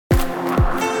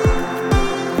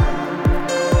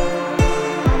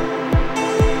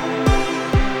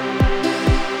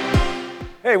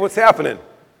Hey, what's happening?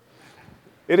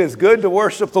 It is good to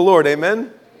worship the Lord,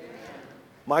 amen?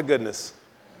 My goodness.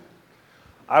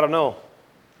 I don't know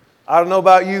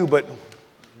about you, but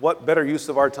what better use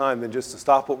of our time than just to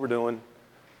stop what we're doing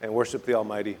and worship the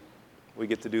Almighty? We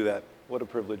get to do that. What a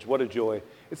privilege, what a joy.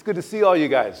 It's good to see all you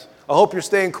guys. I hope you're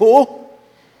staying cool.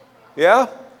 Yeah?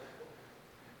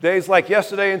 Days like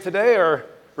yesterday and today are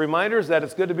reminders that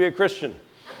it's good to be a Christian.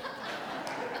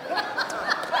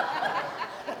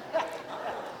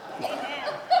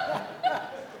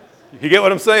 You get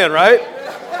what I'm saying, right?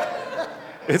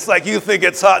 It's like you think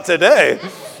it's hot today.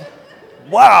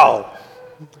 Wow.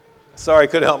 Sorry, I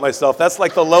couldn't help myself. That's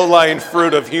like the low-lying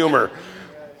fruit of humor.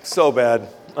 So bad.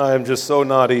 I am just so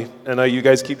naughty, and you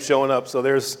guys keep showing up, so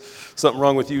there's something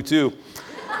wrong with you too.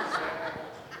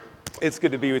 It's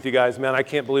good to be with you guys, man. I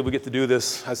can't believe we get to do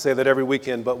this. I say that every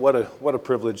weekend, but what a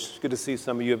privilege. Good to see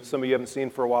some of you haven't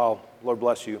seen for a while. Lord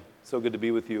bless you. So good to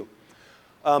be with you.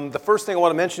 The first thing I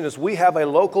want to mention is we have a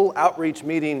local outreach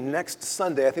meeting next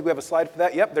Sunday. I think we have a slide for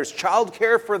that. Yep, there's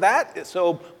childcare for that,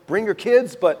 so bring your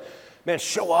kids, but man,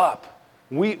 show up.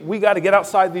 We got to get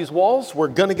outside these walls. We're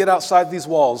going to get outside these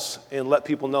walls and let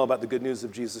people know about the good news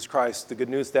of Jesus Christ, the good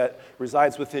news that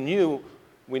resides within you.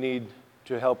 We need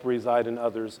to help reside in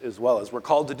others as well, as we're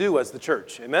called to do as the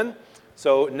church. Amen?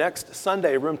 So next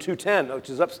Sunday, room 210, which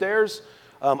is upstairs.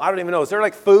 I don't even know. Is there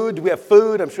like food? Do we have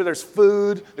food? I'm sure there's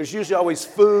food. There's usually always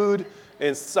food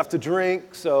and stuff to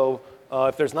drink. So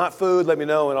if there's not food, let me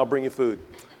know and I'll bring you food.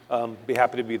 Be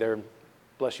happy to be there.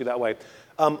 Bless you that way.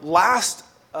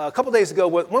 A couple days ago,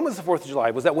 when was the 4th of July?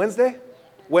 Was that Wednesday?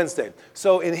 Wednesday.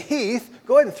 So in Heath,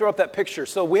 go ahead and throw up that picture.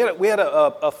 So we had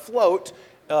a float.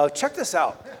 Check this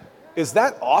out. Is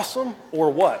that awesome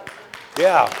or what?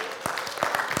 Yeah.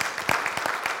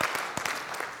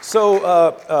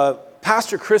 So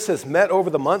Pastor Chris has met over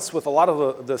the months with a lot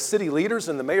of the city leaders,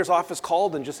 and the mayor's office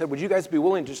called and just said, would you guys be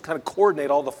willing to just kind of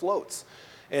coordinate all the floats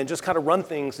and just kind of run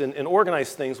things and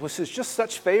organize things, which is just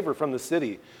such favor from the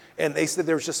city. And they said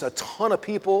there was just a ton of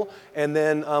people. And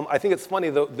then I think it's funny,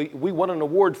 we won an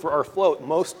award for our float,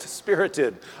 Most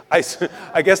Spirited. I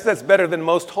guess that's better than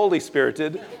Most Holy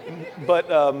Spirited. But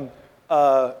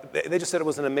they just said it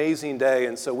was an amazing day.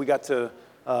 And so we got to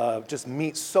just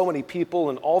meet so many people,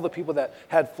 and all the people that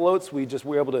had floats, we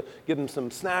were able to give them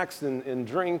some snacks and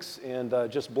drinks and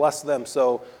just bless them.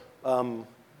 So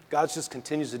God just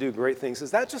continues to do great things.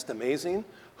 Is that just amazing?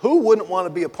 Who wouldn't want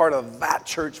to be a part of that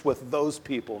church with those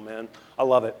people, man? I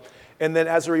love it. And then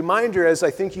as a reminder, as I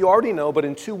think you already know, but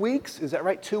in 2 weeks, is that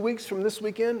right? 2 weeks from this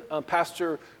weekend,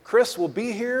 Pastor Chris will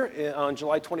be here on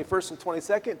July 21st and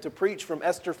 22nd to preach from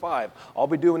Esther 5. I'll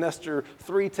be doing Esther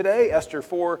 3 today, Esther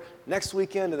 4 next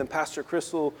weekend, and then Pastor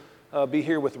Chris will be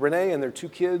here with Renee and their 2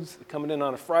 kids coming in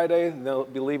on a Friday, and they'll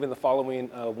be leaving the following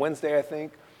Wednesday, I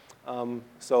think.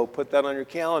 So put that on your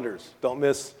calendars. Don't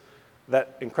miss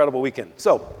that incredible weekend.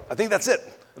 So I think that's it.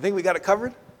 I think we got it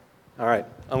covered. All right,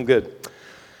 I'm good.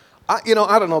 I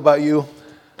don't know about you.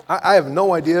 I have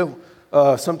no idea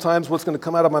sometimes what's going to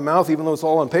come out of my mouth, even though it's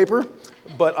all on paper.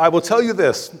 But I will tell you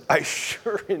this. I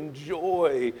sure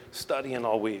enjoy studying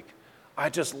all week. I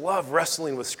just love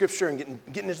wrestling with Scripture and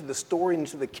getting into the story,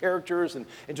 into the characters, and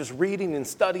just reading and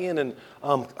studying. And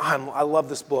I love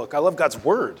this book. I love God's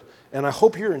Word. And I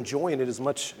hope you're enjoying it as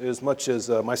much as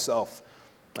myself.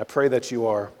 I pray that you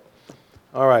are.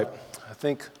 All right. I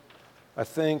think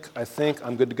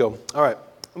I'm good to go. All right.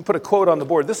 I'm going to put a quote on the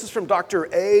board. This is from Dr.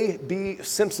 A.B.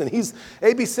 Simpson.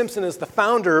 A.B. Simpson is the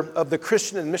founder of the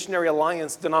Christian and Missionary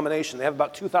Alliance denomination. They have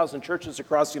about 2,000 churches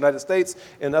across the United States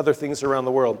and other things around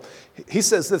the world. He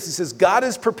says this. He says, God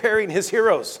is preparing his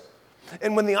heroes.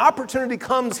 And when the opportunity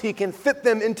comes, he can fit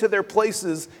them into their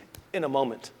places in a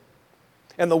moment.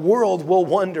 And the world will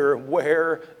wonder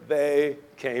where they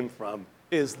came from.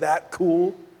 Is that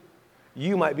cool?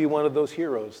 You might be one of those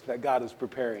heroes that God is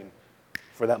preparing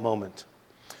for that moment.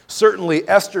 Certainly,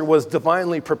 Esther was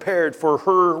divinely prepared for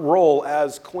her role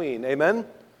as queen. Amen?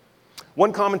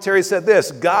 One commentary said this: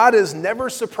 God is never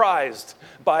surprised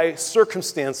by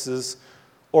circumstances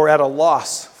or at a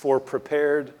loss for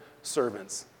prepared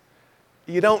servants.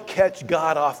 You don't catch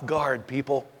God off guard,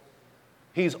 people.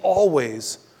 He's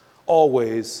always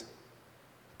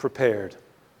prepared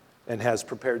and has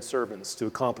prepared servants to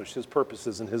accomplish his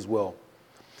purposes and his will.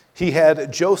 He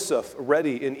had Joseph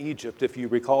ready in Egypt, if you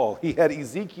recall. He had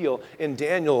Ezekiel and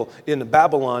Daniel in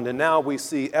Babylon, and now we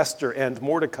see Esther and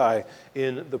Mordecai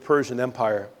in the Persian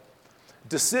Empire.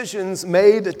 Decisions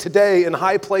made today in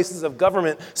high places of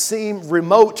government seem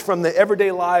remote from the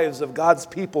everyday lives of God's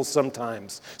people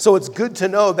sometimes. So it's good to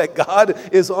know that God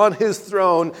is on his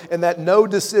throne and that no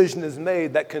decision is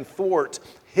made that can thwart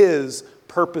his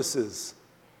purposes.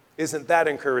 Isn't that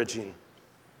encouraging?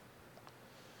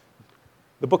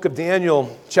 The book of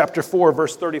Daniel, chapter 4,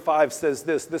 verse 35 says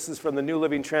this. This is from the New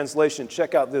Living Translation.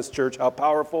 Check out this, church. How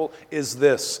powerful is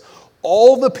this?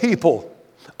 All the people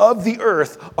of the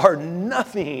earth are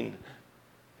nothing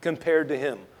compared to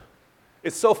him.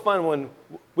 It's so fun when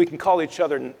we can call each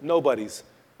other nobodies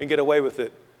and get away with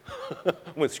it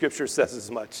when Scripture says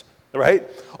as much, right?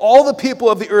 All the people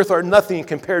of the earth are nothing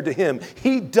compared to him.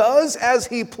 He does as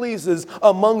he pleases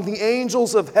among the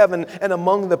angels of heaven and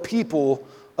among the people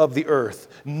of the earth.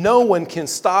 No one can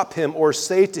stop him or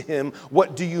say to him,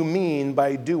 "What do you mean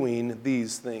by doing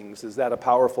these things?" Is that a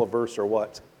powerful verse or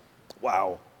what?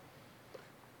 Wow.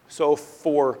 So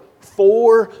for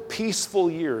 4 peaceful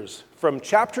years, from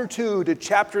chapter 2 to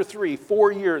chapter 3,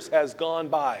 4 years has gone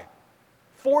by.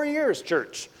 4 years,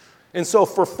 church. And so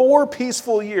for 4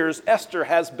 peaceful years, Esther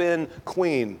has been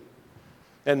queen.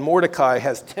 And Mordecai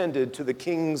has tended to the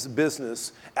king's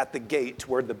business at the gate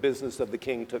where the business of the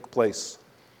king took place.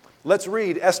 Let's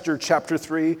read Esther chapter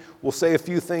 3. We'll say a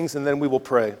few things and then we will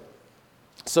pray.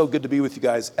 So good to be with you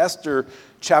guys. Esther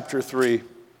chapter 3.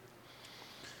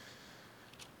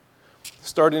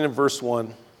 Starting in verse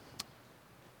 1.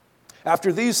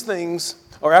 After these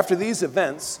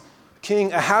events,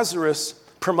 King Ahasuerus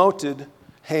promoted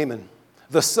Haman,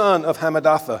 the son of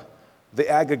Hammedatha, the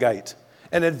Agagite,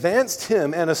 and advanced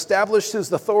him and established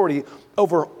his authority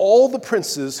over all the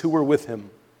princes who were with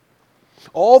him.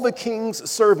 All the king's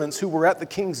servants who were at the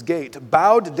king's gate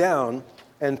bowed down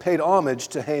and paid homage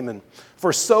to Haman,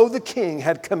 for so the king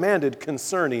had commanded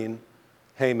concerning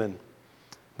Haman.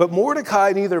 But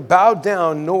Mordecai neither bowed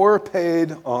down nor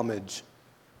paid homage.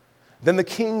 Then the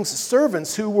king's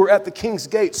servants who were at the king's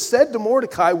gate said to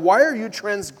Mordecai, "Why are you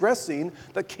transgressing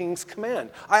the king's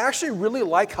command?" I actually really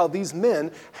like how these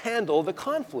men handle the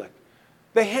conflict.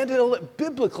 They handle it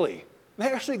biblically.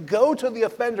 They actually go to the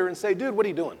offender and say, "Dude, what are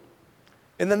you doing?"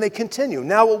 And then they continue.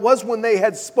 Now it was when they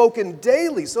had spoken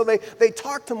daily. So they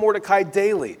talked to Mordecai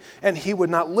daily, and he would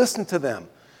not listen to them.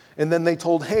 And then they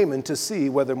told Haman to see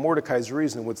whether Mordecai's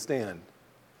reason would stand.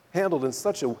 Handled in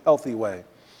such a healthy way.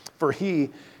 For he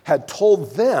had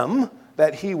told them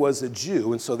that he was a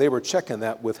Jew, and so they were checking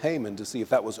that with Haman to see if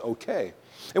that was okay.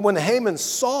 And when Haman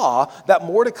saw that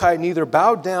Mordecai neither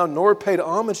bowed down nor paid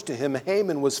homage to him,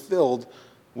 Haman was filled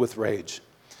with rage.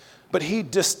 But he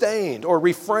disdained or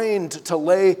refrained to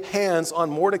lay hands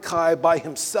on Mordecai by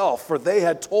himself, for they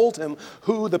had told him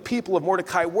who the people of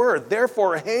Mordecai were.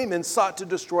 Therefore, Haman sought to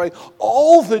destroy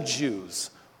all the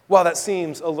Jews. Well, that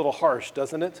seems a little harsh,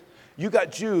 doesn't it? You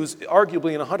got Jews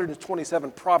arguably in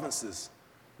 127 provinces,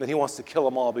 then he wants to kill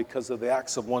them all because of the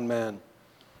acts of one man.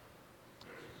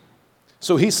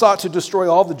 So he sought to destroy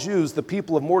all the Jews, the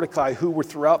people of Mordecai, who were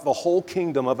throughout the whole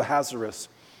kingdom of Ahasuerus.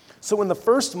 So in the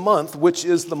first month, which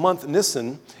is the month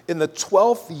Nisan, in the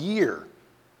 12th year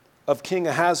of King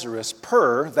Ahasuerus,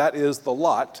 that is the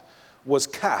lot, was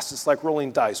cast. It's like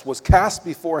rolling dice. Was cast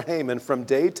before Haman from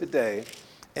day to day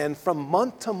and from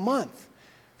month to month.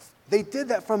 They did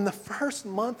that from the first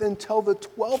month until the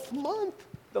 12th month,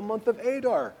 the month of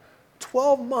Adar.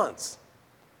 12 months.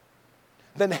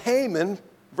 Then Haman,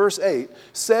 verse 8,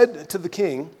 said to the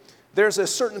king, "There's a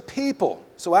certain people."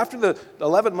 So after the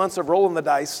 11 months of rolling the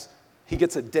dice, he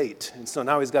gets a date. And so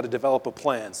now he's got to develop a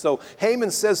plan. So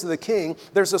Haman says to the king,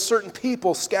 "There's a certain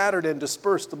people scattered and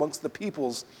dispersed amongst the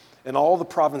peoples in all the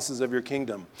provinces of your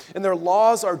kingdom. And their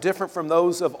laws are different from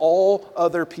those of all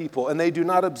other people. And they do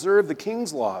not observe the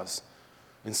king's laws.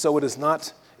 And so it is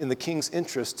not in the king's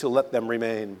interest to let them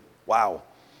remain." Wow.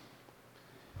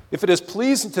 "If it is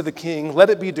pleasing to the king, let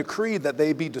it be decreed that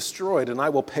they be destroyed, and I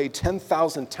will pay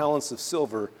 10,000 talents of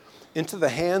silver into the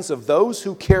hands of those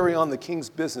who carry on the king's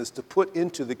business to put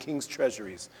into the king's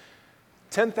treasuries."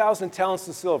 10,000 talents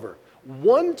of silver.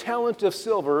 1 talent of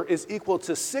silver is equal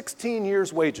to 16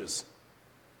 years' wages.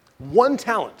 1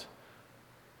 talent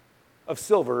of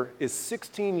silver is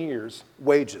 16 years'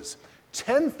 wages.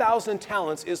 10,000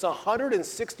 talents is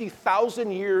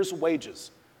 160,000 years'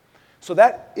 wages. So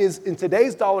that is, in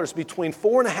today's dollars, between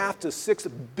 $4.5 to $6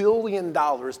 billion,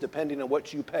 depending on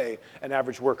what you pay an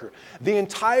average worker. The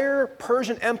entire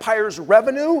Persian Empire's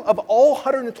revenue of all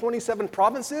 127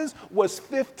 provinces was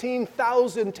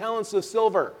 15,000 talents of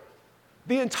silver.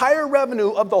 The entire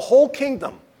revenue of the whole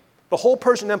kingdom, the whole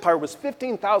Persian Empire, was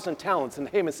 15,000 talents, and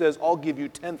Haman says, "I'll give you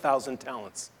 10,000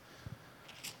 talents.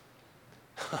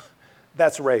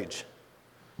 That's rage.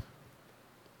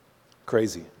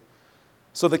 Crazy.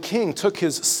 So the king took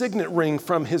his signet ring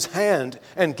from his hand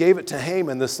and gave it to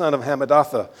Haman, the son of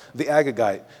Hammedatha, the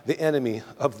Agagite, the enemy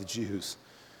of the Jews.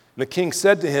 And the king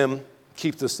said to him,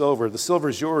 "Keep the silver. The silver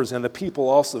is yours, and the people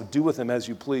also. Do with him as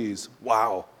you please."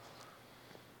 Wow.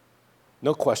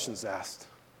 No questions asked.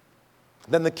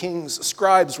 Then the king's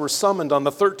scribes were summoned on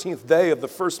the 13th day of the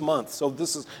first month. So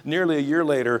this is nearly a year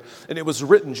later. And it was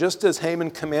written just as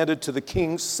Haman commanded to the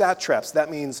king's satraps.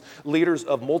 That means leaders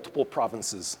of multiple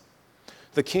provinces.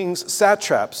 The king's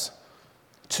satraps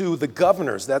to the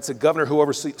governors. That's a governor who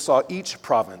oversaw each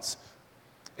province.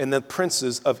 And the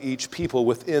princes of each people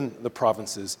within the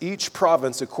provinces. Each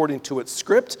province according to its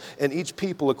script and each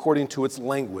people according to its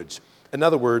language. In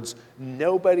other words,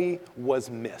 nobody was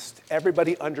missed.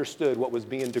 Everybody understood what was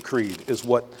being decreed, is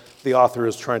what the author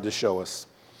is trying to show us.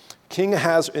 So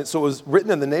it was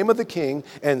written in the name of the king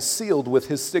and sealed with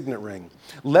his signet ring.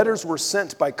 Letters were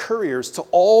sent by couriers to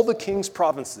all the king's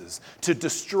provinces to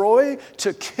destroy,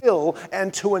 to kill,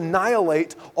 and to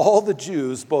annihilate all the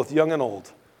Jews, both young and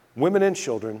old, women and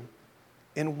children,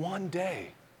 in one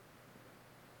day.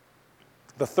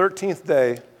 The 13th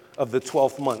day of the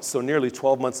 12th month, so nearly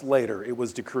 12 months later, it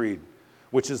was decreed,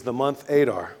 which is the month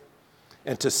Adar,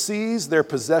 and to seize their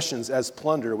possessions as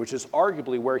plunder, which is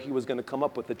arguably where he was going to come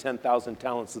up with the 10,000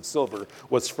 talents of silver,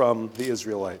 was from the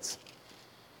Israelites.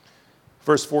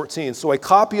 Verse 14, so a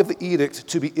copy of the edict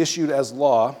to be issued as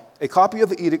law, a copy of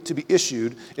the edict to be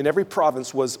issued in every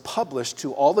province was published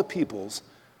to all the peoples.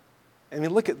 I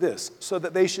mean, look at this, so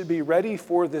that they should be ready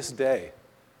for this day.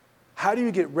 How do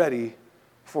you get ready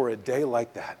for a day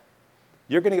like that?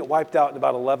 You're going to get wiped out in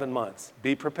about 11 months.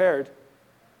 Be prepared.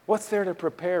 What's there to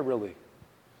prepare, really?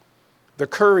 The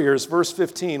couriers, verse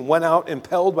 15, went out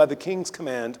impelled by the king's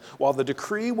command while the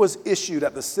decree was issued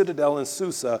at the citadel in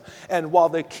Susa, and while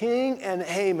the king and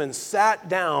Haman sat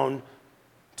down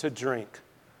to drink.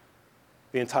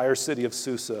 The entire city of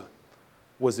Susa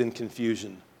was in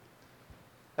confusion.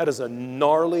 That is a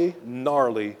gnarly,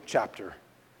 gnarly chapter.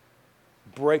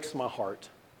 Breaks my heart.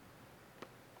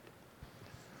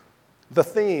 The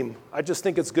theme, I just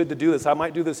think it's good to do this. I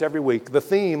might do this every week. The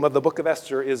theme of the Book of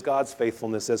Esther is God's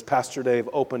faithfulness, as Pastor Dave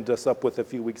opened us up with a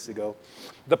few weeks ago.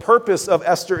 The purpose of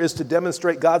Esther is to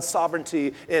demonstrate God's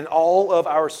sovereignty in all of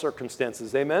our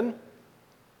circumstances. Amen?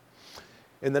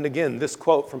 And then again, this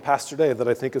quote from Pastor Dave that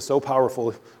I think is so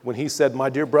powerful when he said, my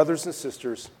dear brothers and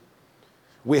sisters,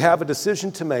 we have a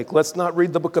decision to make. Let's not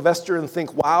read the Book of Esther and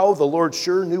think, wow, the Lord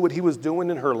sure knew what he was doing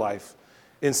in her life.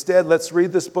 Instead, let's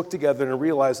read this book together and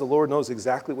realize the Lord knows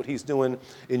exactly what he's doing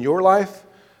in your life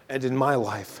and in my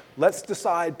life. Let's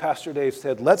decide, Pastor Dave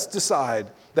said, let's decide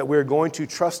that we're going to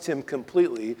trust him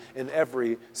completely in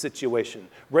every situation.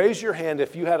 Raise your hand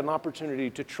if you had an opportunity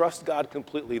to trust God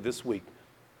completely this week.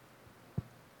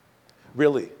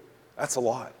 Really, that's a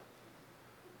lot.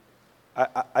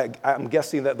 I'm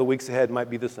guessing that the weeks ahead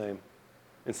might be the same.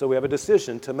 And so we have a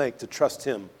decision to make to trust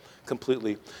him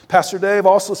completely. Pastor Dave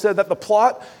also said that the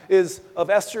plot of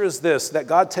Esther is this, that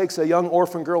God takes a young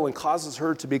orphan girl and causes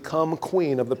her to become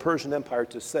queen of the Persian Empire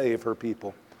to save her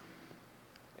people.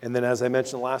 And then as I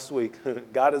mentioned last week,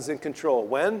 God is in control.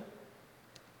 When?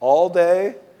 All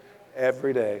day,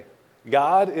 every day.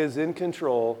 God is in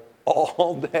control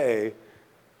all day,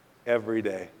 every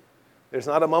day. There's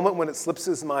not a moment when it slips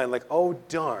his mind like, oh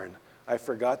darn, I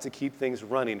forgot to keep things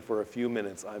running for a few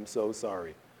minutes. I'm so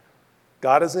sorry.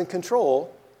 God is in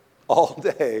control all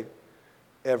day,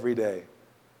 every day.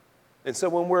 And so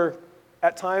when we're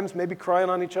at times maybe crying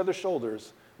on each other's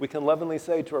shoulders, we can lovingly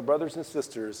say to our brothers and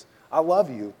sisters, I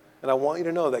love you, and I want you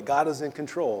to know that God is in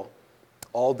control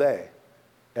all day,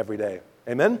 every day.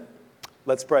 Amen?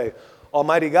 Let's pray.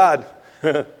 Almighty God,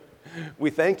 we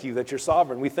thank you that you're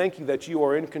sovereign. We thank you that you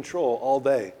are in control all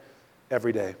day,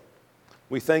 every day.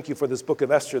 We thank you for this book of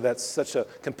Esther. That's such a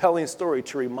compelling story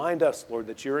to remind us, Lord,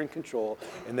 that you're in control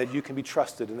and that you can be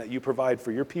trusted and that you provide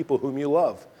for your people whom you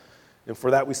love. And for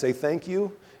that we say thank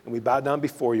you, and we bow down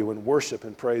before you in worship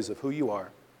and praise of who you are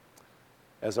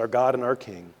as our God and our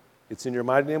King. It's in your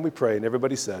mighty name we pray, and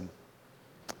everybody said,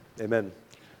 amen.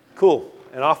 Cool,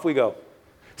 and off we go.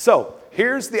 So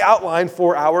here's the outline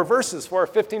for our verses, for our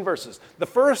 15 verses. The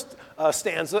first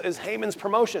stanza is Haman's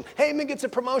promotion. Haman gets a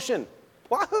promotion.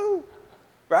 Wahoo!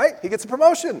 Right? He gets a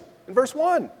promotion in verse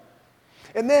 1.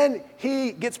 And then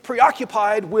he gets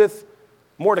preoccupied with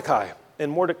Mordecai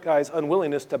and Mordecai's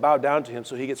unwillingness to bow down to him.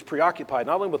 So he gets preoccupied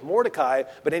not only with Mordecai,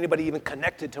 but anybody even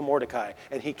connected to Mordecai.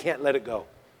 And he can't let it go.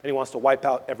 And he wants to wipe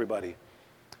out everybody.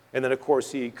 And then, of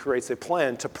course, he creates a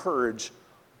plan to purge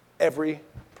every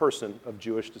person of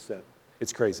Jewish descent.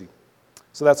 It's crazy.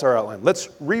 So that's our outline. Let's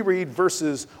reread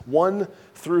verses 1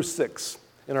 through 6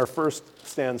 in our first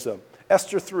stanza.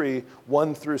 Esther 3,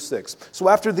 1 through 6. So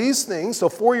after these things, so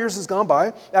 4 years has gone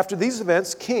by, after these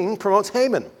events, king promotes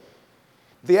Haman,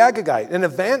 the Agagite, and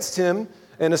advanced him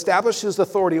and established his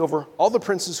authority over all the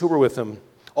princes who were with him.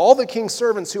 All the king's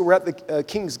servants who were at the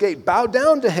king's gate bowed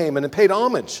down to Haman and paid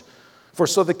homage, for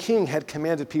so the king had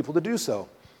commanded people to do so.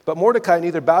 But Mordecai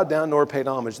neither bowed down nor paid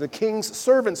homage. The king's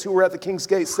servants who were at the king's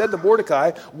gate said to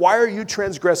Mordecai, "Why are you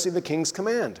transgressing the king's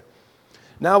command?"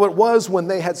 Now it was when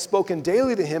they had spoken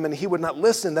daily to him and he would not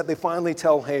listen that they finally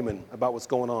tell Haman about what's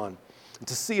going on, and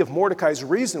to see if Mordecai's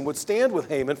reason would stand with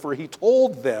Haman, for he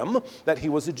told them that he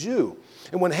was a Jew.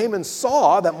 And when Haman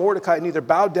saw that Mordecai neither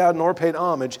bowed down nor paid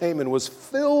homage, Haman was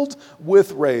filled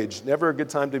with rage. Never a good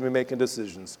time to be making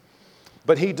decisions.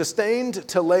 But he disdained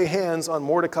to lay hands on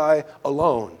Mordecai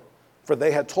alone, for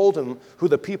they had told him who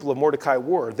the people of Mordecai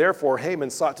were. Therefore,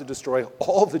 Haman sought to destroy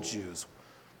all the Jews.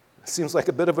 It seems like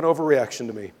a bit of an overreaction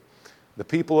to me. The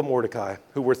people of Mordecai,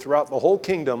 who were throughout the whole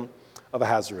kingdom of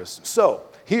Ahasuerus. So,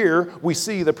 here we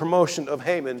see the promotion of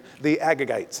Haman the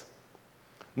Agagite.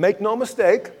 Make no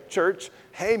mistake, church,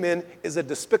 Haman is a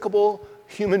despicable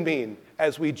human being,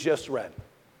 as we just read.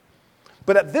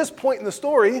 But at this point in the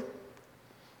story,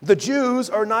 the Jews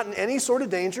are not in any sort of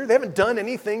danger. They haven't done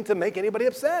anything to make anybody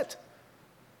upset.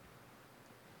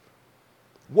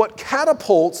 What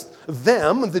catapults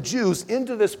them, the Jews,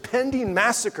 into this pending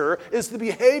massacre is the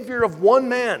behavior of one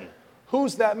man.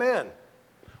 Who's that man?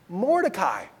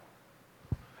 Mordecai.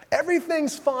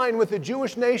 Everything's fine with the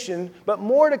Jewish nation, but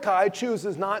Mordecai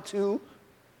chooses not to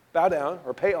bow down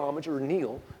or pay homage or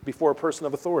kneel before a person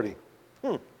of authority.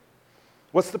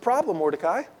 What's the problem,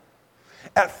 Mordecai?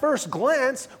 At first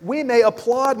glance, we may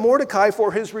applaud Mordecai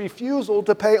for his refusal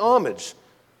to pay homage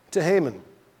to Haman.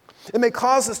 It may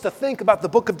cause us to think about the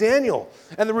book of Daniel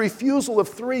and the refusal of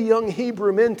 3 young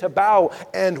Hebrew men to bow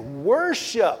and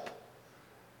worship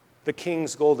the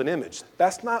king's golden image.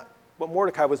 That's not what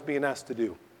Mordecai was being asked to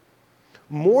do.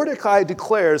 Mordecai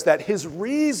declares that his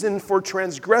reason for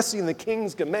transgressing the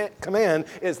king's command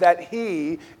is that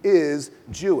he is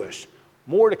Jewish.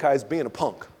 Mordecai is being a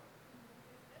punk.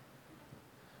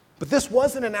 But this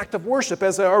wasn't an act of worship,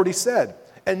 as I already said.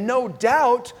 And no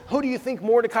doubt, who do you think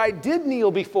Mordecai did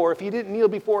kneel before if he didn't kneel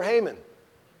before Haman?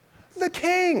 The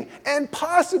king, and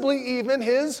possibly even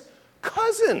his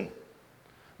cousin.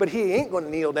 But he ain't going to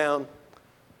kneel down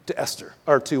to Esther,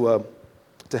 or to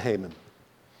Haman.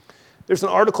 There's an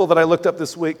article that I looked up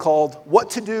this week called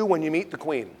 "What to Do When You Meet the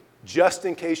Queen." Just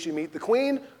in case you meet the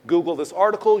Queen, Google this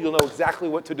article, you'll know exactly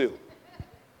what to do.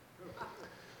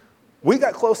 We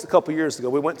got close a couple years ago.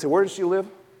 We went to, where does she live?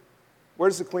 Where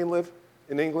does the Queen live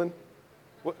in England?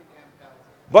 What?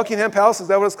 Buckingham Palace, is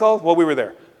that what it's called? Well, we were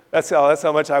there. That's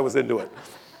how much I was into it.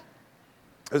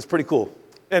 It was pretty cool.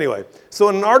 Anyway, so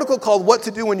in an article called "What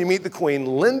to Do When You Meet the Queen,"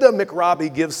 Linda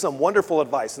McGrath gives some wonderful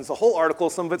advice. And it's a whole article.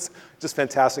 Some of it's just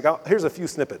fantastic. Here's a few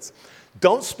snippets.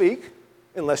 Don't speak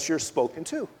unless you're spoken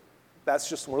to. That's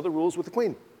just one of the rules with the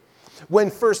Queen. When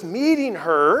first meeting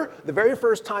her, the very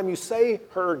first time you say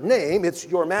her name, it's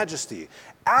Your Majesty.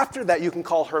 After that, you can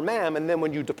call her ma'am, and then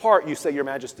when you depart, you say Your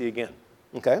Majesty again.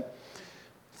 Okay?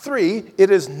 3, it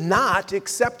is not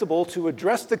acceptable to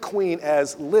address the Queen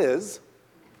as Liz,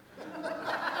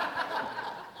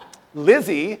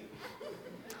 Lizzie,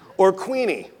 or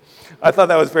Queenie. I thought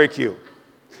that was very cute.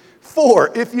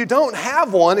 4, if you don't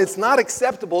have one, it's not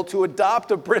acceptable to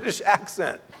adopt a British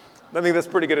accent. I think that's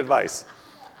pretty good advice.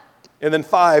 And then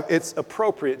 5, it's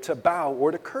appropriate to bow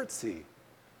or to curtsy.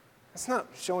 It's not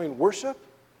showing worship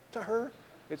to her,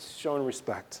 it's showing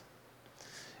respect.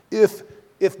 If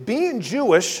being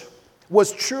Jewish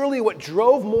was truly what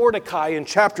drove Mordecai in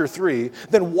chapter 3,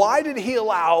 then why did he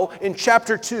allow in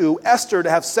chapter 2 Esther to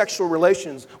have sexual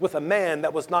relations with a man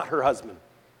that was not her husband?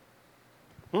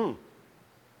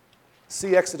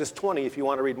 See Exodus 20 if you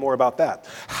want to read more about that.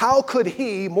 How could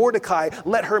he, Mordecai,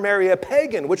 let her marry a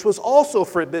pagan, which was also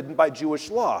forbidden by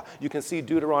Jewish law? You can see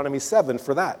Deuteronomy 7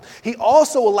 for that. He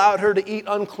also allowed her to eat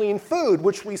unclean food,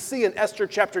 which we see in Esther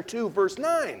chapter 2, verse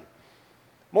 9.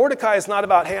 Mordecai is not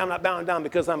about, hey, I'm not bowing down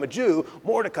because I'm a Jew.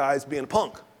 Mordecai is being a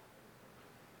punk.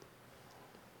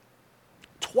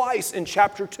 Twice in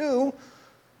chapter 2,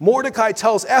 Mordecai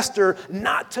tells Esther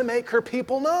not to make her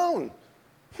people known.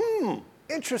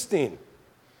 Interesting.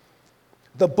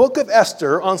 The book of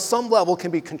Esther, on some level,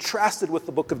 can be contrasted with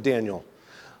the book of Daniel.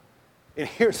 And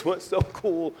here's what's so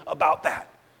cool about that.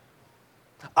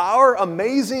 Our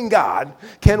amazing God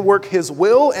can work his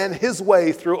will and his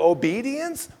way through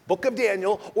obedience, book of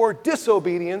Daniel, or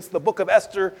disobedience, the book of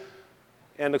Esther,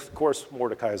 and of course,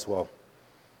 Mordecai as well.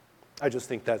 I just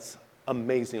think that's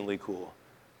amazingly cool.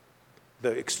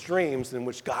 The extremes in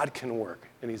which God can work,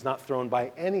 and he's not thrown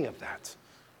by any of that.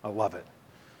 I love it.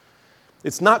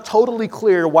 It's not totally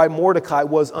clear why Mordecai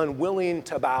was unwilling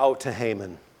to bow to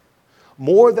Haman.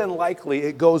 More than likely,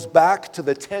 it goes back to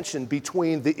the tension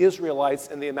between the Israelites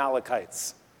and the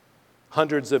Amalekites.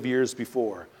 hundreds of years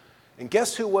before. And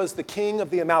guess who was the king of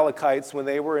the Amalekites when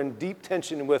they were in deep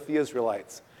tension with the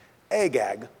Israelites?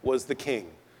 Agag was the king.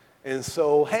 And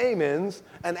so Haman's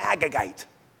an Agagite.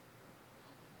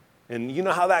 And you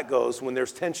know how that goes when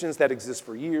there's tensions that exist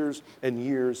for years and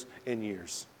years and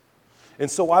years. And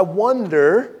so I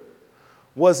wonder,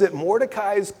 was it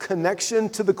Mordecai's connection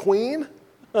to the queen?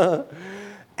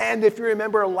 And if you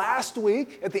remember last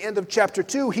week, at the end of chapter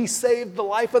 2, he saved the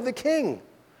life of the king.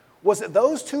 Was it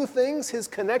those two things, his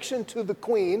connection to the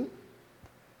queen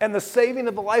and the saving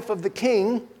of the life of the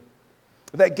king,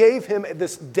 that gave him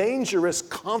this dangerous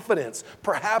confidence,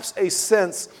 perhaps a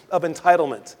sense of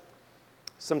entitlement?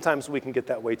 Sometimes we can get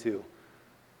that way too.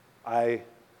 I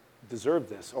deserve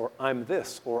this, or I'm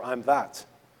this, or I'm that.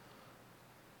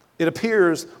 It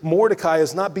appears Mordecai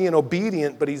is not being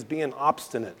obedient, but he's being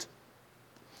obstinate.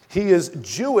 He is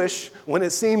Jewish when it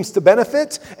seems to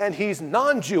benefit, and he's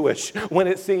non-Jewish when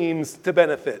it seems to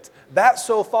benefit. That,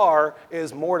 so far,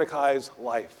 is Mordecai's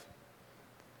life.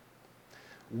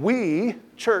 We,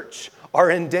 church, are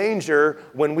in danger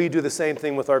when we do the same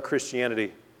thing with our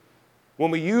Christianity.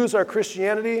 When we use our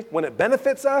Christianity when it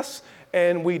benefits us,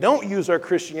 and we don't use our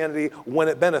Christianity when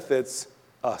it benefits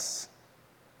us.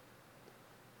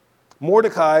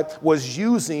 Mordecai was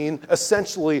using,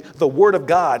 essentially, the Word of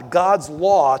God, God's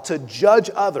law, to judge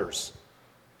others.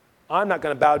 I'm not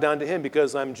going to bow down to him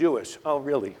because I'm Jewish. Oh,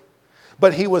 really?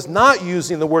 But he was not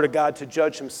using the Word of God to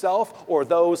judge himself or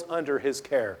those under his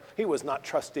care. He was not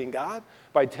trusting God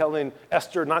by telling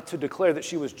Esther not to declare that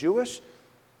she was Jewish,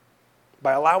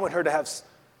 by allowing her to have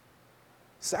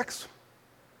sex,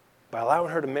 by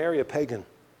allowing her to marry a pagan.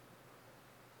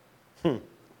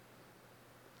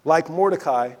 Like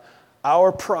Mordecai,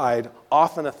 our pride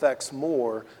often affects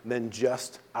more than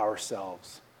just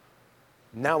ourselves.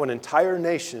 Now an entire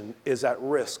nation is at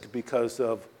risk because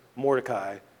of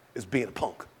Mordecai is being a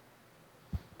punk.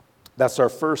 That's our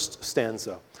first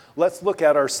stanza. Let's look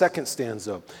at our second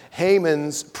stanza,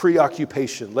 Haman's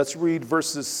preoccupation. Let's read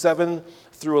verses 7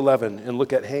 through 11 and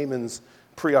look at Haman's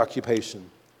preoccupation.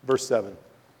 Verse 7.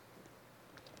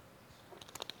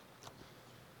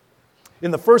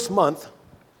 In the first month,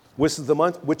 which is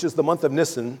the month of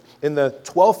Nisan, in the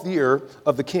 12th year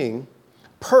of the king,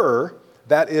 Pur,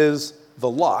 that is the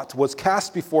lot, was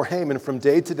cast before Haman from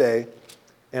day to day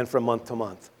and from month to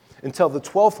month, until the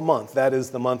 12th month, that is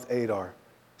the month Adar.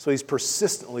 So he's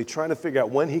persistently trying to figure out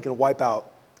when he can wipe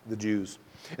out the Jews.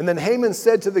 And then Haman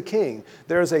said to the king,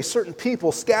 there is a certain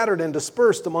people scattered and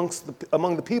dispersed among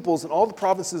the peoples in all the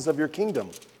provinces of your kingdom.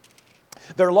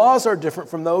 Their laws are different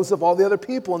from those of all the other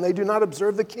people, and they do not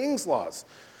observe the king's laws.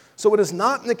 So it is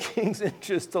not in the king's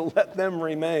interest to let them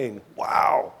remain.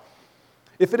 Wow.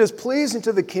 If it is pleasing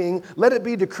to the king, let it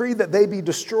be decreed that they be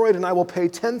destroyed, and I will pay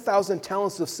 10,000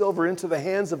 talents of silver into the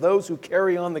hands of those who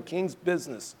carry on the king's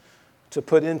business to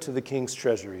put into the king's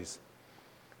treasuries.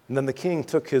 And then the king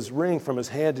took his ring from his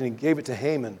hand and he gave it to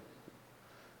Haman,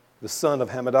 the son of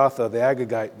Hammedatha, the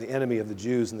Agagite, the enemy of the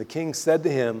Jews. And the king said to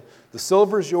him, the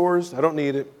silver is yours, I don't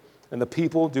need it, and the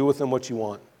people do with them what you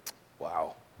want.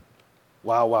 Wow.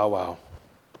 Wow, wow, wow.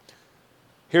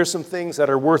 Here's some things that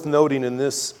are worth noting in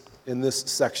this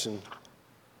section.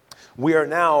 We are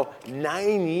now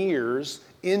 9 years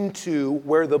into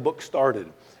where the book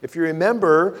started. If you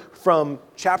remember from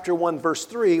chapter 1, verse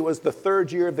 3, was the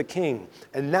 3rd year of the king.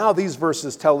 And now these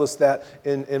verses tell us that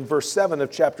in verse 7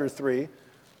 of chapter 3,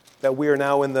 that we are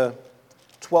now in the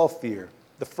 12th year,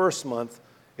 the first month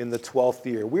in the 12th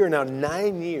year. We are now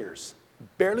 9 years,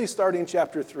 barely starting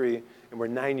chapter 3, and we're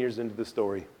 9 years into the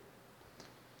story.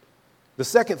 The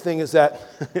second thing is that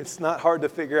it's not hard to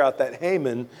figure out that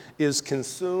Haman is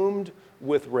consumed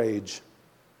with rage,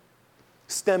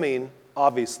 stemming,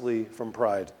 obviously, from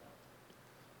pride.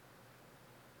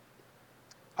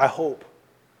 I hope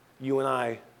you and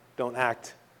I don't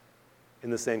act in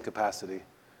the same capacity,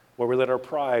 where we let our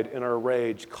pride and our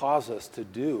rage cause us to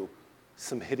do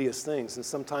some hideous things, and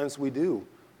sometimes we do.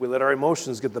 We let our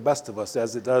emotions get the best of us,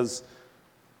 as it does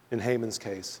in Haman's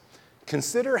case.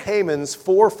 Consider Haman's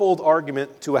fourfold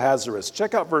argument to Ahasuerus.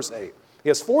 Check out verse 8. He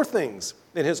has 4 things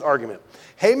in his argument.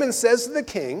 Haman says to the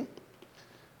king,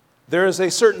 there is a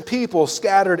certain people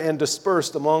scattered and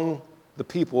dispersed among the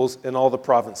peoples in all the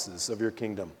provinces of your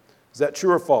kingdom. Is that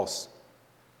true or false?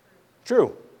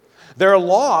 True. Their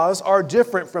laws are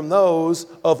different from those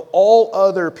of all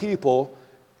other people,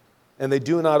 and they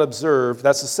do not observe.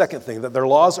 That's the second thing, that their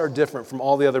laws are different from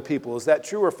all the other people. Is that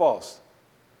true or false?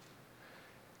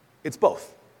 It's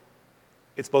both.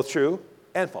 It's both true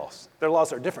and false. Their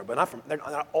laws are different, but they're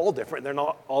not all different. They're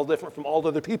not all different from all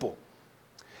other people.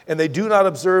 And they do not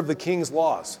observe the king's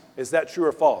laws. Is that true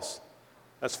or false?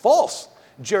 That's false.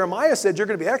 Jeremiah said you're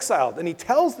going to be exiled, and he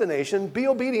tells the nation, be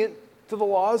obedient to the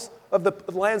laws of the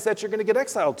lands that you're going to get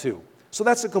exiled to. So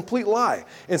that's a complete lie.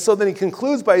 And so then he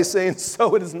concludes by saying,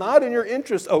 so it is not in your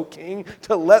interest, O king,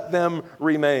 to let them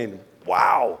remain.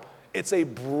 Wow. It's a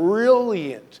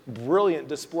brilliant, brilliant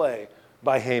display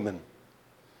by Haman.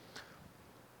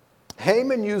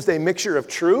 Haman used a mixture of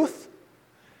truth,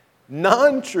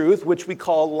 non-truth, which we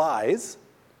call lies,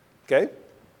 okay,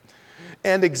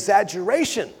 and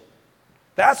exaggeration.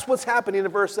 That's what's happening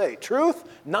in verse 8. Truth,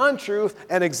 non-truth,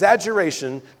 and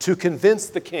exaggeration to convince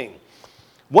the king.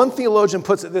 One theologian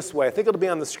puts it this way. I think it'll be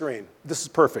on the screen. This is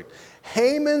perfect.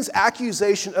 Haman's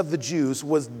accusation of the Jews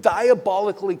was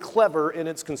diabolically clever in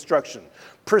its construction,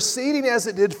 proceeding as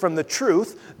it did from the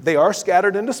truth, they are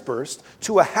scattered and dispersed,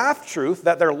 to a half-truth,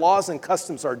 that their laws and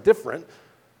customs are different,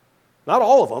 not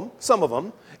all of them, some of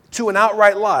them, to an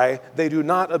outright lie, they do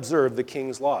not observe the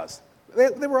king's laws.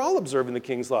 They were all observing the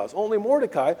king's laws. Only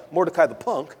Mordecai the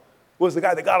punk, was the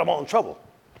guy that got them all in trouble.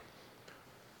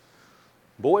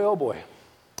 Boy, oh boy.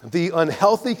 The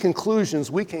unhealthy conclusions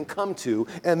we can come to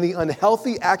and the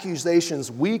unhealthy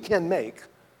accusations we can make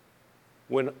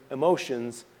when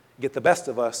emotions get the best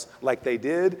of us, like they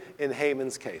did in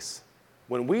Haman's case.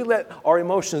 When we let our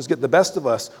emotions get the best of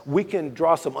us, we can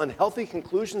draw some unhealthy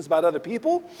conclusions about other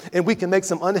people, and we can make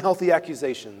some unhealthy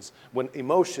accusations when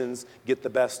emotions get the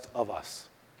best of us,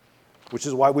 which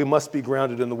is why we must be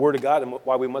grounded in the Word of God and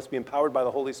why we must be empowered by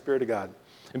the Holy Spirit of God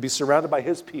and be surrounded by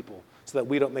His people so that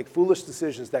we don't make foolish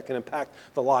decisions that can impact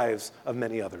the lives of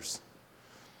many others.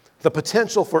 The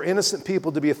potential for innocent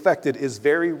people to be affected is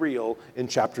very real in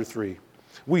chapter 3.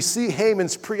 We see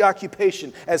Haman's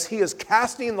preoccupation as he is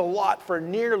casting the lot for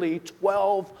nearly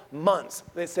 12 months.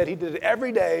 They said he did it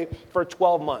every day for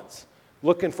 12 months,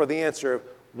 looking for the answer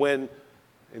when,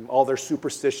 and all their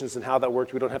superstitions and how that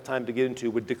worked, we don't have time to get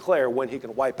into, would declare when he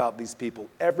can wipe out these people.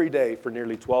 Every day for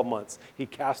nearly 12 months, he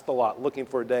cast the lot, looking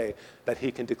for a day that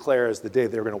he can declare as the day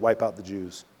they're going to wipe out the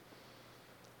Jews.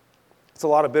 It's a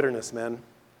lot of bitterness, man.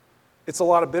 It's a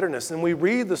lot of bitterness. And we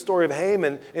read the story of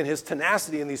Haman and his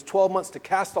tenacity in these 12 months to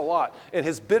cast a lot and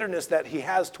his bitterness that he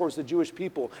has towards the Jewish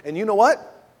people. And you know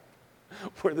what?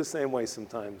 We're the same way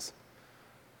sometimes.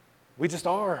 We just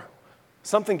are.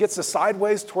 Something gets us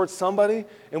sideways towards somebody,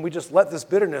 and we just let this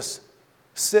bitterness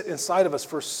sit inside of us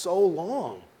for so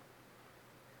long.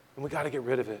 And we got to get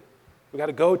rid of it. We got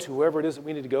to go to whoever it is that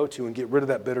we need to go to and get rid of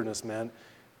that bitterness, man.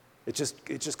 It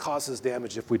just causes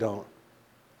damage if we don't.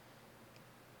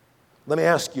 Let me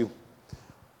ask you,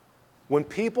 when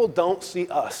people don't see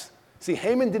us, see,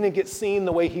 Haman didn't get seen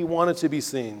the way he wanted to be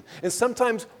seen. And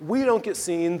sometimes we don't get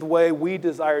seen the way we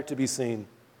desire to be seen.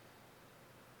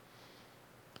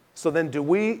 So then do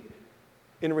we,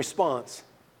 in response,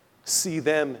 see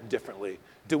them differently?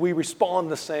 Do we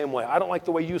respond the same way? I don't like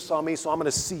the way you saw me, so I'm going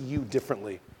to see you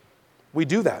differently. We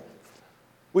do that.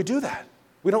 We do that.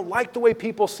 We don't like the way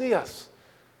people see us.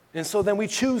 And so then we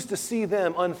choose to see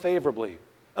them unfavorably.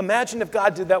 Imagine if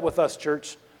God did that with us,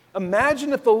 church.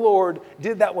 Imagine if the Lord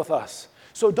did that with us.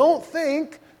 So don't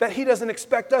think that He doesn't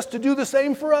expect us to do the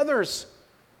same for others.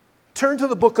 Turn to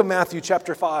the book of Matthew,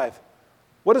 chapter 5.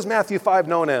 What is Matthew 5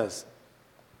 known as?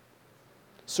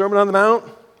 Sermon on the Mount,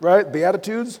 right?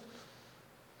 Beatitudes.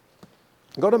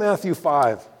 Go to Matthew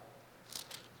 5.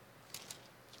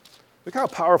 Look how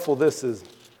powerful this is.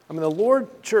 I mean, the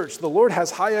Lord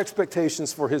has high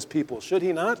expectations for His people, should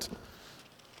He not?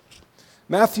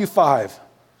 Matthew 5,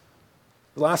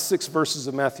 the last 6 verses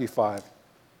of Matthew 5.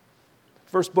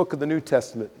 First book of the New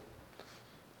Testament.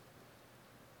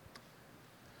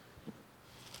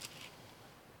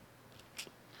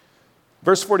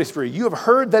 Verse 43, you have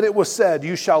heard that it was said,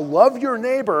 you shall love your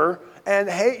neighbor and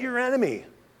hate your enemy.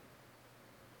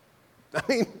 I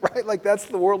mean, right? Like that's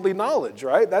the worldly knowledge,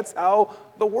 right? That's how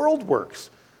the world works.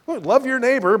 Love your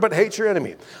neighbor, but hate your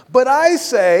enemy. But I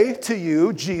say to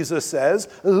you, Jesus says,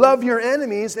 love your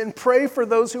enemies and pray for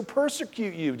those who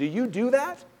persecute you. Do you do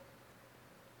that?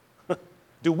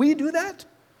 Do we do that?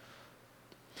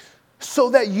 So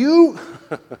that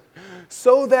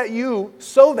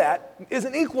is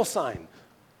an equal sign.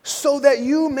 So that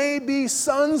you may be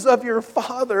sons of your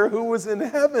Father who is in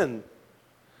heaven.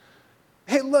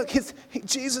 Hey, look,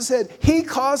 Jesus said He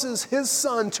causes His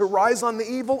sun to rise on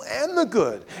the evil and the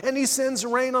good, and He sends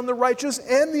rain on the righteous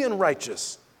and the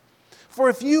unrighteous. For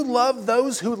if you love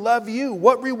those who love you,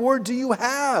 what reward do you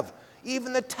have?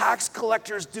 Even the tax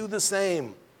collectors do the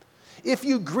same. If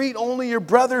you greet only your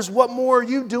brothers, what more are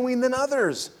you doing than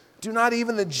others? Do not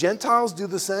even the Gentiles do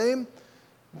the same?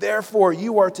 Therefore,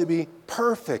 you are to be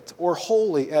perfect or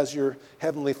holy as your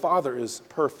heavenly Father is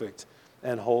perfect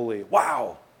and holy.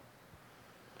 Wow.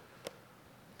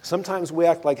 Sometimes we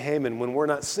act like Haman when we're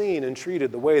not seen and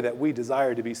treated the way that we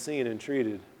desire to be seen and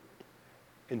treated.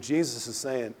 And Jesus is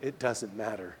saying, it doesn't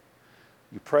matter.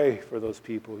 You pray for those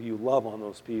people, you love on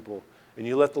those people, and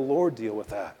you let the Lord deal with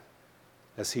that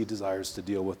as he desires to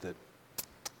deal with it.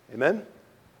 Amen?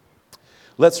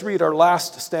 Let's read our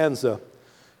last stanza,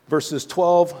 verses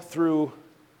 12 through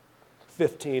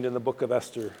 15 in the Book of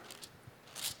Esther.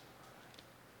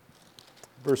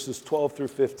 Verses 12 through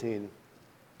 15,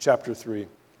 chapter 3.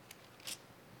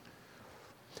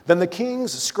 Then the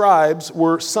king's scribes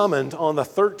were summoned on the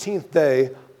 13th day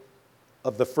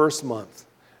of the first month.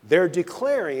 They're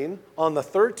declaring on the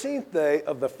 13th day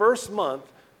of the first month,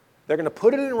 they're going to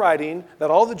put it in writing that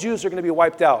all the Jews are going to be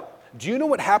wiped out. Do you know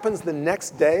what happens the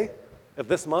next day of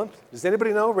this month? Does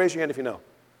anybody know? Raise your hand if you know.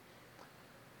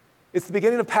 It's the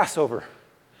beginning of Passover.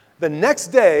 The next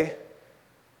day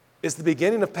is the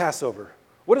beginning of Passover.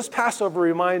 What does Passover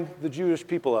remind the Jewish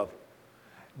people of?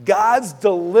 God's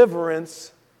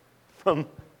deliverance from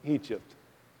Egypt.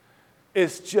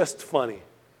 It's just funny.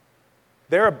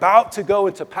 They're about to go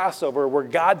into Passover where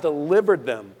God delivered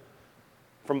them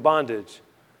from bondage,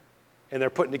 and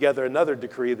they're putting together another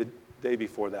decree the day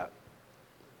before that.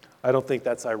 I don't think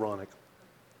that's ironic.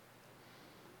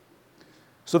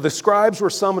 So the scribes were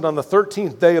summoned on the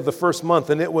 13th day of the first month,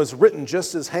 and it was written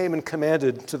just as Haman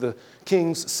commanded to the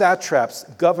king's satraps,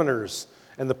 governors,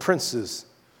 and the princes.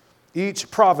 Each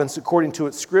province according to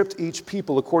its script, each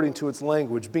people according to its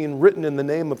language, being written in the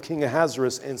name of King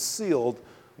Ahasuerus and sealed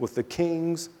with the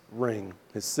king's ring,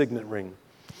 his signet ring.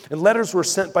 And letters were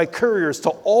sent by couriers to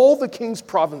all the king's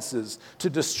provinces to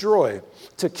destroy,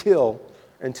 to kill,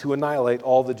 and to annihilate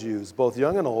all the Jews, both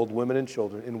young and old, women and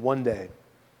children, in one day.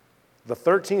 The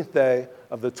 13th day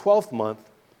of the 12th month,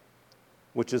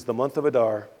 which is the month of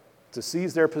Adar, to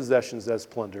seize their possessions as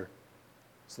plunder.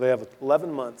 So they have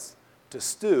 11 months to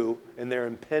stew in their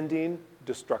impending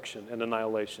destruction and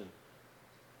annihilation.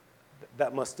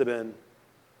 That must have been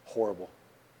horrible.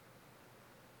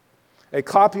 A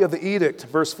copy of the edict,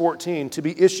 verse 14, to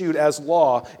be issued as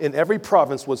law in every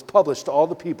province was published to all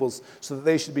the peoples so that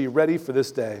they should be ready for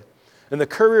this day. And the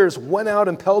couriers went out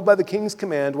impelled by the king's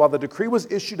command while the decree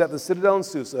was issued at the citadel in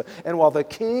Susa, and while the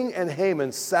king and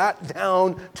Haman sat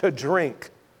down to drink.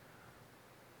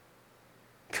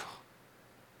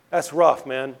 That's rough,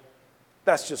 man.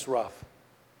 That's just rough.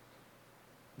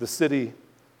 The city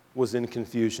was in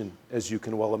confusion, as you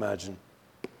can well imagine.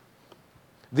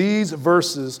 These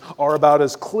verses are about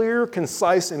as clear,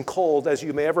 concise, and cold as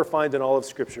you may ever find in all of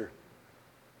Scripture.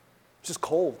 It's just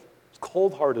cold. It's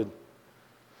cold-hearted.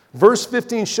 Verse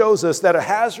 15 shows us that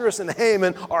Ahasuerus and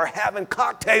Haman are having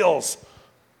cocktails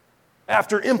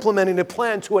after implementing a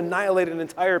plan to annihilate an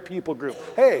entire people group.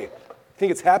 Hey,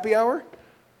 think it's happy hour?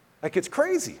 Like, it's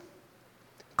crazy.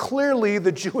 Clearly,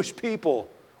 the Jewish people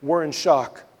were in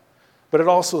shock. But it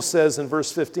also says in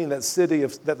verse 15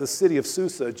 that the city of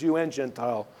Susa, Jew and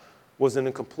Gentile, was in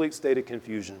a complete state of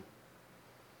confusion.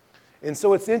 And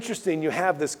so it's interesting, you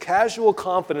have this casual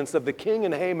confidence of the king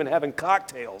and Haman having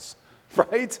cocktails,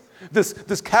 right?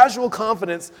 This casual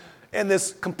confidence and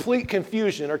this complete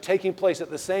confusion are taking place at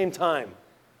the same time.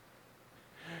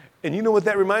 And you know what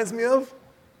that reminds me of?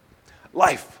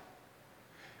 Life.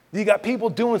 You got people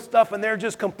doing stuff and they're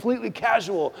just completely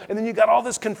casual. And then you got all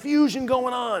this confusion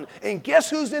going on. And guess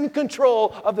who's in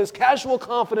control of this casual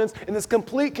confidence and this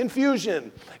complete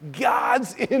confusion?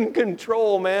 God's in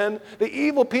control, man. The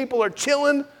evil people are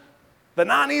chilling. The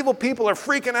non-evil people are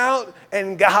freaking out.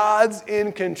 And God's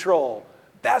in control.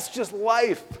 That's just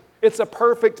life. It's a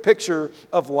perfect picture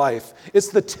of life. It's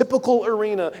the typical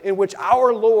arena in which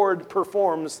our Lord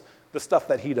performs the stuff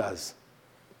that he does.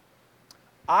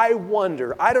 I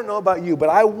wonder, I don't know about you, but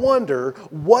I wonder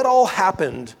what all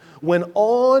happened when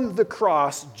on the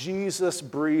cross Jesus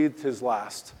breathed his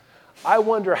last. I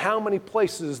wonder how many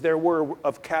places there were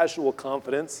of casual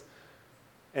confidence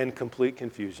and complete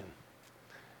confusion.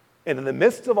 And in the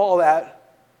midst of all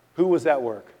that, who was at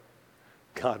work?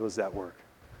 God was at work.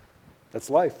 That's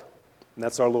life, and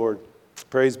that's our Lord.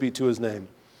 Praise be to his name.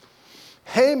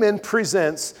 Haman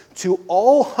presents to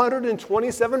all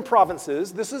 127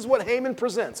 provinces, this is what Haman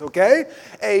presents, okay?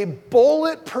 A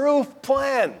bulletproof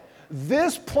plan.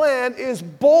 This plan is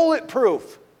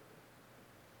bulletproof.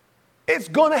 It's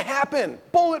going to happen.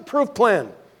 Bulletproof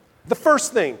plan. The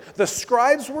first thing, the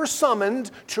scribes were summoned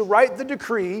to write the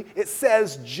decree. It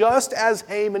says, just as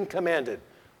Haman commanded.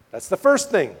 That's the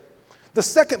first thing. The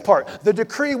second part, the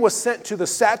decree was sent to the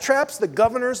satraps, the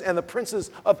governors, and the princes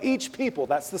of each people.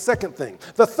 That's the second thing.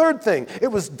 The third thing,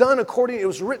 it was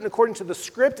written according to the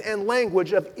script and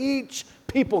language of each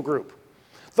people group.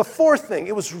 The fourth thing,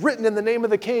 it was written in the name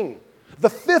of the king. The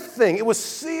fifth thing, it was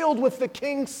sealed with the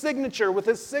king's signature, with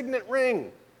his signet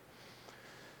ring.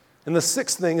 And the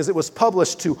sixth thing is it was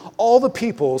published to all the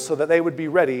people so that they would be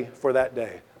ready for that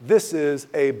day. This is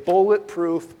a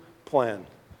bulletproof plan.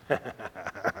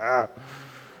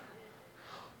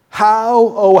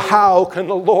 How can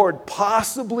the Lord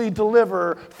possibly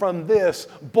deliver from this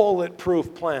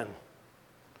bulletproof plan?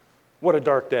 What a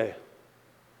dark day.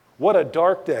 What a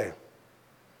dark day.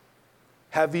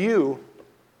 Have you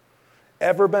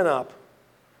ever been up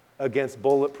against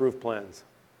bulletproof plans?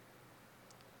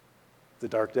 It's a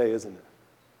dark day, isn't it?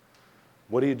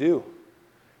 What do?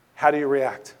 How do you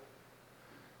react?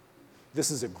 This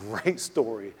is a great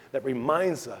story that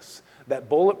reminds us that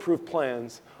bulletproof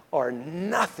plans are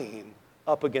nothing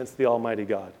up against the Almighty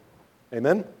God.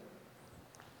 Amen?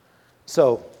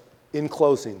 So, in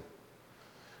closing,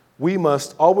 we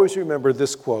must always remember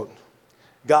this quote: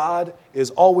 God is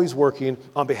always working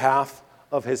on behalf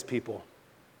of his people.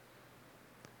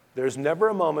 There's never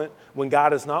a moment when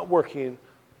God is not working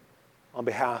on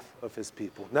behalf of his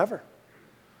people. Never.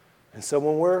 And so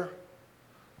when we're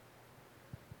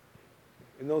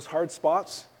in those hard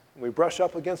spots, and we brush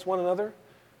up against one another,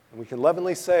 and we can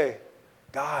lovingly say,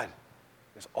 God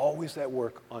is always at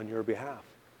work on your behalf.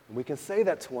 And we can say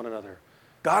that to one another.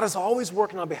 God is always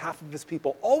working on behalf of his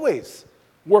people, always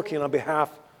working on behalf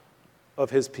of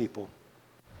his people.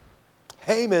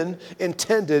 Haman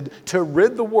intended to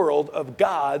rid the world of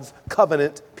God's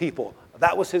covenant people.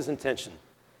 That was his intention.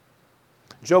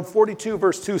 Job 42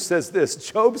 verse 2 says this.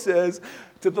 Job says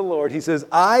to the Lord, he says,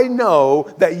 I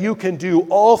know that you can do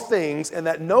all things and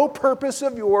that no purpose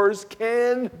of yours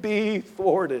can be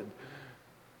thwarted.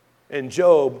 And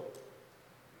Job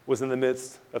was in the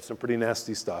midst of some pretty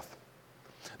nasty stuff.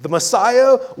 The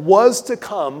Messiah was to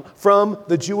come from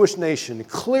the Jewish nation.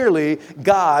 Clearly,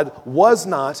 God was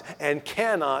not and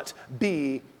cannot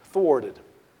be thwarted.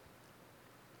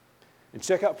 And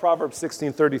check out Proverbs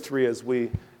 16:33 as we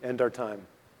end our time.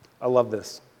 I love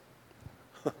this.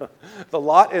 The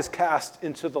lot is cast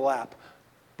into the lap,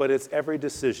 but its every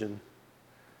decision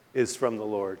is from the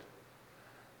Lord.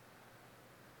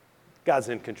 God's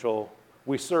in control.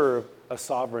 We serve a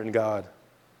sovereign God.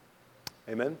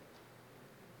 Amen.